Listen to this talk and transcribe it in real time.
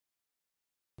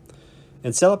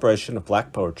In celebration of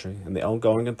Black poetry and the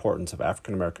ongoing importance of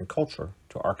African American culture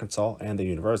to Arkansas and the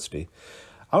university,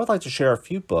 I would like to share a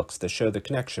few books that show the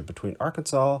connection between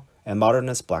Arkansas and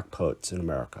modernist Black poets in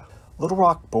America. Little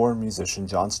Rock-born musician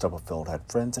John Stubblefield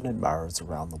had friends and admirers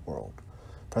around the world.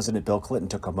 President Bill Clinton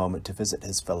took a moment to visit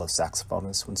his fellow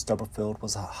saxophonist when Stubblefield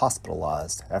was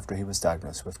hospitalized after he was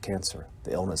diagnosed with cancer,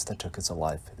 the illness that took his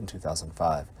life in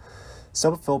 2005.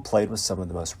 Stubblefield played with some of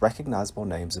the most recognizable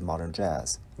names in modern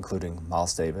jazz, including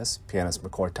Miles Davis, pianist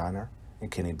McCoy Tyner, and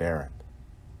Kenny Barron.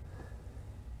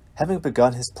 Having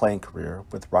begun his playing career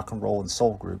with rock and roll and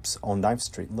soul groups on 9th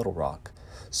Street in Little Rock,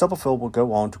 Stubblefield would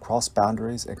go on to cross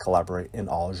boundaries and collaborate in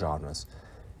all genres.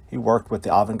 He worked with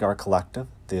the Avant-Garde Collective,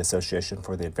 the Association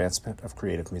for the Advancement of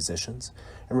Creative Musicians,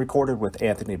 and recorded with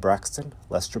Anthony Braxton,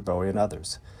 Lester Bowie, and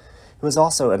others. He was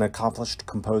also an accomplished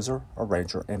composer,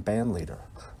 arranger, and band leader,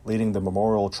 leading the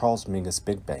Memorial Charles Mingus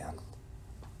Big Band.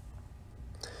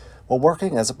 While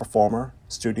working as a performer,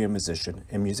 studio musician,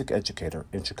 and music educator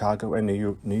in Chicago and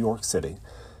New York City,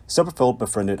 Stubblefield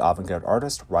befriended avant-garde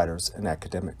artists, writers, and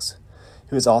academics.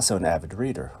 He was also an avid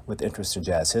reader, with interest in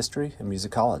jazz history and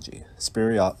musicology,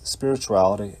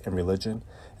 spirituality and religion,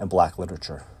 and Black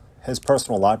literature. His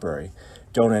personal library,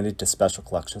 donated to special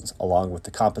collections, along with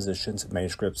the compositions,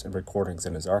 manuscripts, and recordings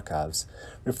in his archives,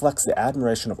 reflects the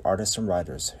admiration of artists and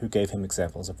writers who gave him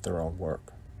examples of their own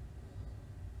work.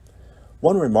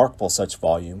 One remarkable such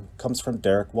volume comes from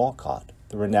Derek Walcott,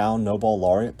 the renowned Nobel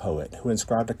laureate poet who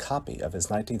inscribed a copy of his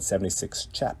 1976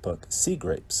 chapbook, Sea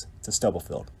Grapes, to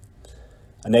Stubblefield.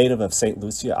 A native of St.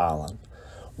 Lucia Island,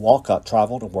 Walcott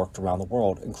traveled and worked around the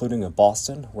world, including in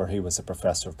Boston, where he was a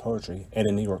professor of poetry, and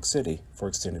in New York City for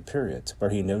extended periods, where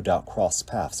he no doubt crossed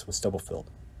paths with Stubblefield.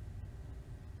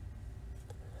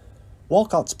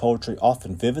 Walcott's poetry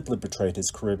often vividly portrayed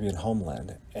his Caribbean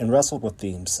homeland and wrestled with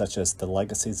themes such as the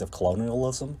legacies of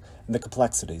colonialism and the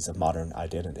complexities of modern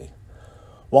identity.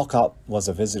 Walcott was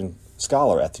a visiting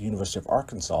scholar at the University of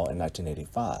Arkansas in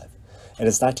 1985. And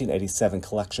his 1987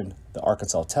 collection, The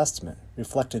Arkansas Testament,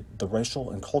 reflected the racial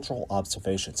and cultural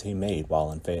observations he made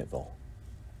while in Fayetteville.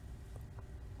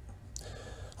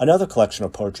 Another collection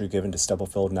of poetry given to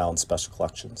Stubblefield now in special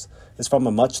collections is from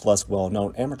a much less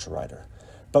well-known amateur writer,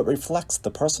 but reflects the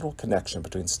personal connection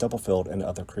between Stubblefield and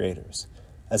other creators,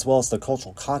 as well as the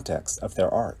cultural context of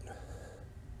their art.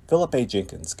 Philip A.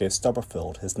 Jenkins gave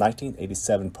Stubblefield his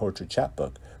 1987 poetry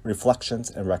chapbook,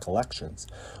 Reflections and Recollections,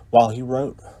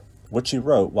 which he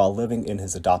wrote while living in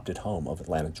his adopted home of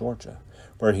Atlanta, Georgia,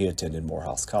 where he attended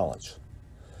Morehouse College.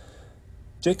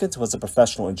 Jenkins was a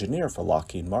professional engineer for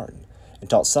Lockheed Martin and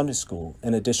taught Sunday school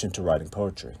in addition to writing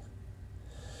poetry.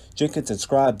 Jenkins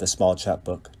inscribed the small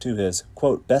chapbook to his,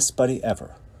 quote, best buddy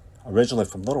ever. Originally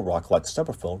from Little Rock like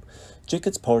Stubblefield,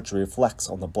 Jenkins' poetry reflects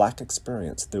on the Black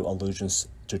experience through allusions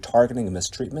to targeting and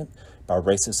mistreatment by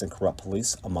racist and corrupt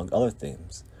police, among other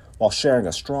themes, while sharing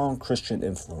a strong Christian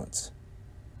influence.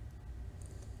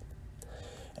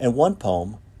 In one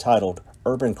poem, titled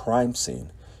Urban Crime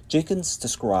Scene, Jenkins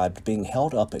described being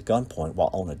held up at gunpoint while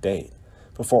on a date,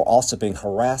 before also being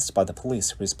harassed by the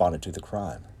police who responded to the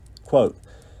crime. Quote,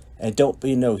 and don't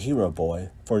be no hero, boy,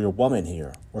 for your woman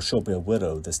here, or she'll be a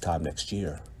widow this time next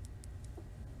year.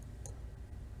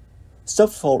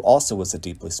 Stubblefield also was a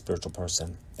deeply spiritual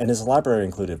person, and his library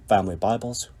included family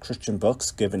Bibles, Christian books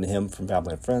given to him from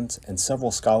family and friends, and several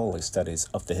scholarly studies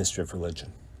of the history of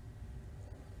religion.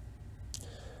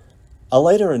 A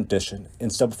later edition in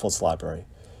Stubblefield's library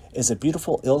is a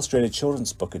beautiful illustrated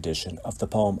children's book edition of the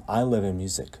poem I Live in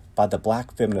Music by the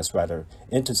Black feminist writer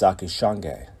Ntozake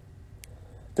Shange.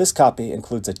 This copy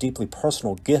includes a deeply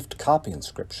personal gift copy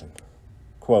inscription.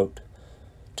 Quote,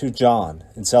 to John,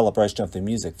 in celebration of the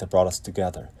music that brought us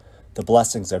together, the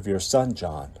blessings of your son,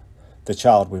 John, the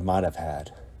child we might have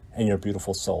had, and your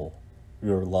beautiful soul,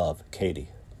 your love, Katie.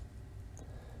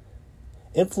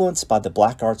 Influenced by the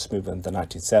Black arts movement in the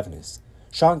 1970s,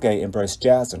 Shange embraced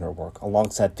jazz in her work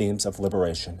alongside themes of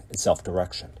liberation and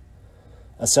self-direction.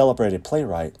 A celebrated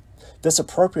playwright, this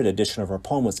appropriate edition of her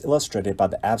poem was illustrated by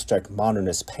the abstract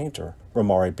modernist painter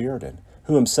Romare Bearden,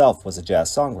 who himself was a jazz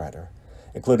songwriter,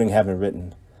 including having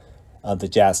written the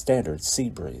jazz standard Sea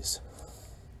Breeze.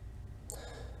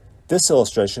 This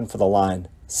illustration for the line,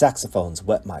 saxophones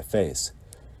wet my face,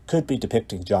 could be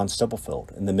depicting John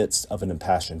Stubblefield in the midst of an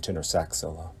impassioned tenor sax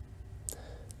solo.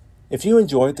 If you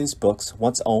enjoyed these books,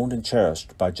 once owned and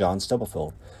cherished by John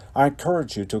Stubblefield, I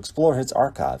encourage you to explore his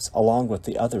archives along with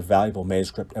the other valuable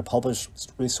manuscript and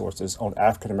published resources on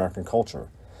African American culture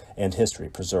and history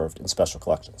preserved in special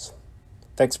collections.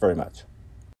 Thanks very much.